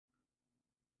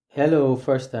Hello,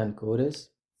 first-time coders.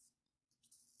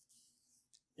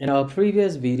 In our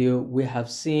previous video, we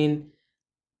have seen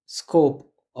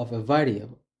scope of a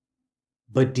variable.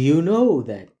 But do you know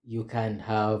that you can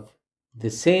have the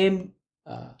same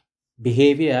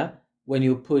behavior when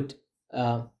you put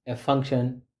a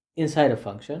function inside a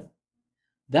function?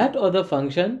 That other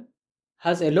function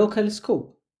has a local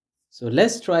scope. So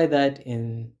let's try that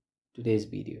in today's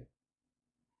video.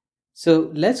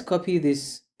 So let's copy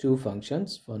these two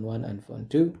functions, fun1 and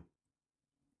fun2.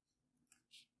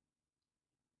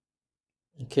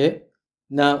 Okay,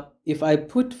 now if I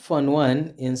put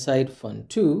fun1 inside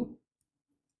fun2,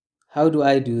 how do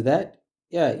I do that?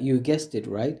 Yeah, you guessed it,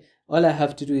 right? All I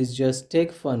have to do is just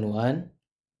take fun1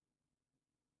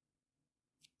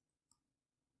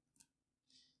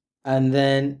 and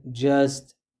then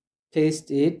just paste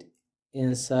it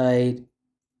inside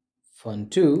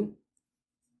fun2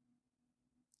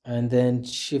 and then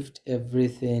shift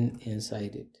everything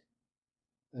inside it.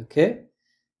 Okay,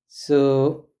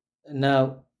 so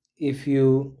now if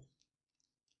you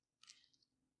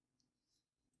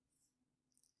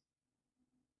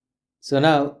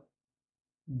now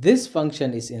this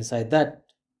function is inside that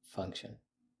function.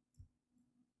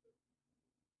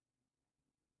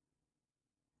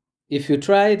 If you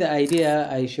try the idea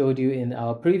I showed you in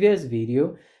our previous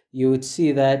video, you would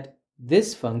see that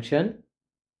this function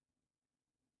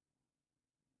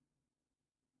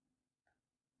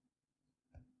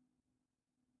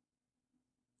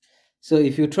so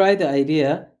if you try the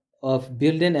idea of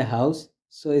building a house,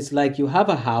 so it's like you have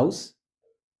a house,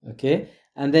 okay,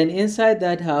 and then inside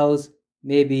that house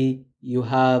maybe you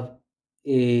have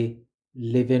a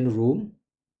living room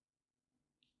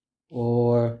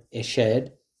or a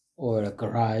shed or a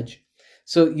garage.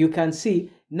 So you can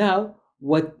see now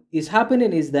what is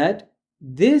happening is that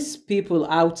these people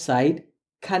outside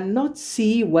cannot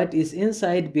see what is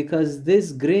inside because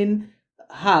this green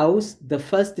house, the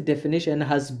first definition,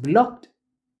 has blocked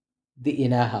the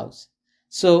inner house.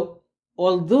 So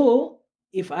although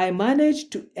if I manage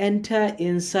to enter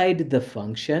inside the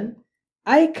function,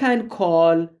 I can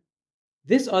call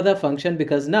this other function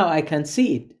because now I can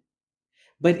see it.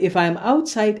 But if I'm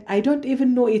outside, I don't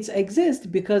even know it exists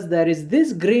because there is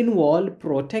this green wall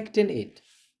protecting it.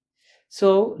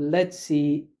 So let's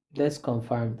see, let's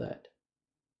confirm that.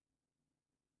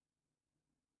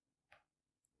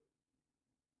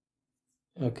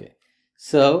 Okay,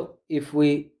 so if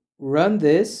we run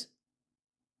this,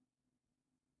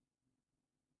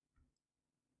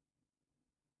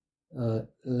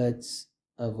 let's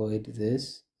avoid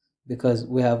this because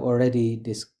we have already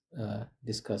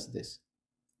discussed this.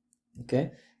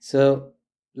 Okay, so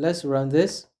let's run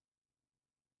this.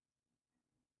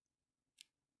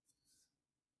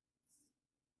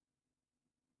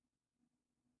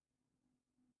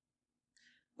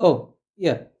 Oh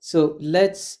yeah, so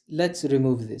let's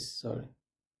remove this. Sorry.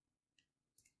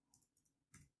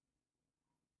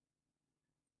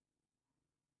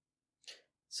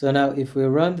 So now if we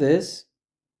run this,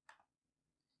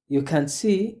 you can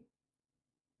see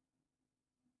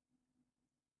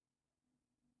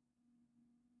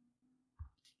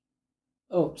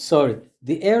oh sorry,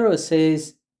 the error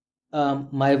says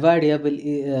my variable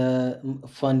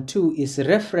fun2 is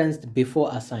referenced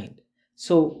before assigned.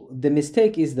 So the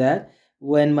mistake is that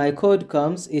when my code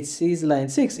comes, it sees line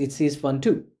 6, it sees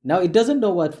fun2. Now it doesn't know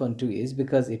what fun2 is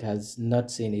because it has not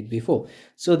seen it before.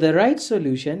 So the right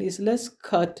solution is let's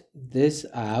cut this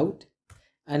out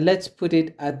and let's put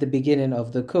it at the beginning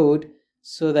of the code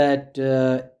so that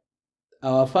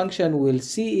our function will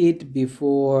see it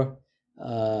before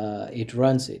it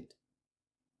runs it.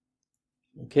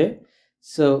 Okay,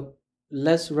 so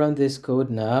let's run this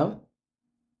code now.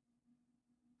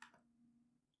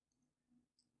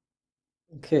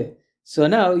 Okay, so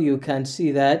now you can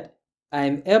see that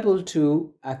I'm able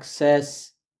to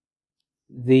access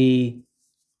the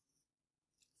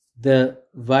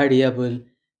variable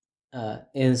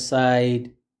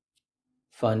inside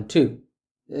fun2.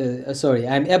 Sorry,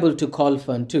 I'm able to call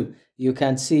fun2. You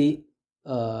can see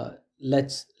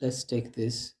let's take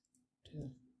this.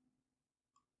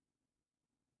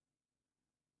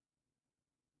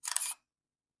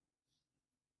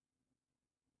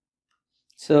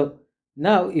 So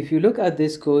now if you look at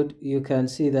this code, you can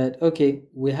see that okay,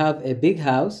 we have a big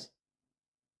house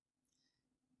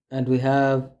and we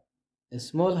have a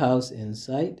small house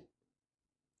inside,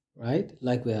 right,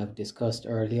 like we have discussed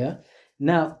earlier.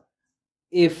 Now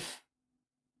if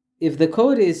the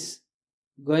code is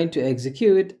going to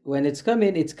execute, when it's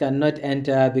coming, it cannot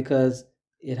enter because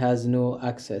it has no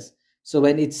access. So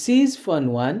when it sees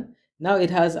fun1, now it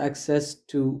has access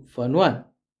to fun1.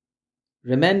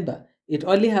 Remember, it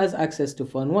only has access to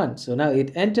fun1. So now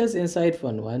it enters inside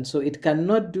fun1, so it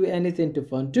cannot do anything to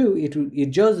fun2. It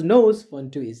just knows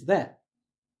fun2 is there.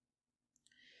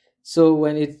 So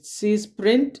when it sees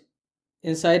print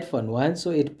inside fun1,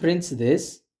 so it prints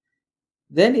this.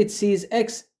 Then it sees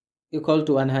x equal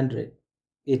to 100.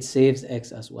 It saves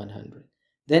x as 100.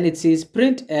 Then it sees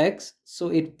print x, so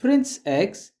it prints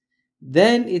x.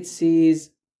 Then it sees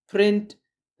print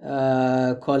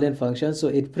calling function, so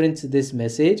it prints this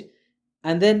message.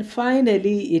 And then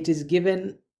finally it is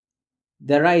given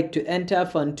the right to enter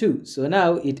fun2. So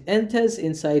now it enters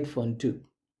inside fun2.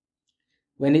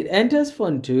 When it enters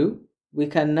fun2, we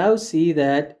can now see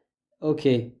that,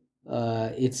 okay,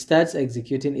 it starts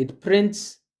executing. It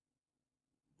prints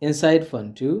inside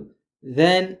fun2.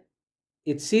 Then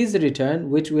it sees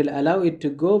return, which will allow it to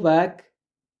go back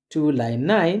to line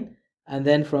 9. And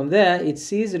then from there, it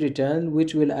sees return,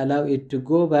 which will allow it to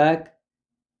go back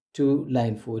to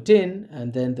line 14.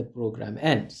 And then the program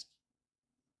ends.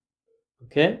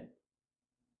 Okay?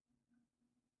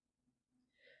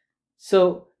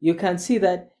 So you can see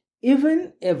that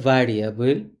even a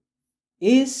variable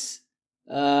is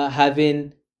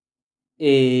having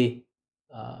a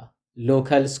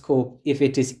local scope if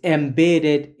it is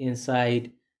embedded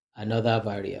inside another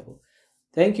variable.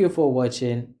 Thank you for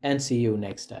watching and see you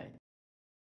next time.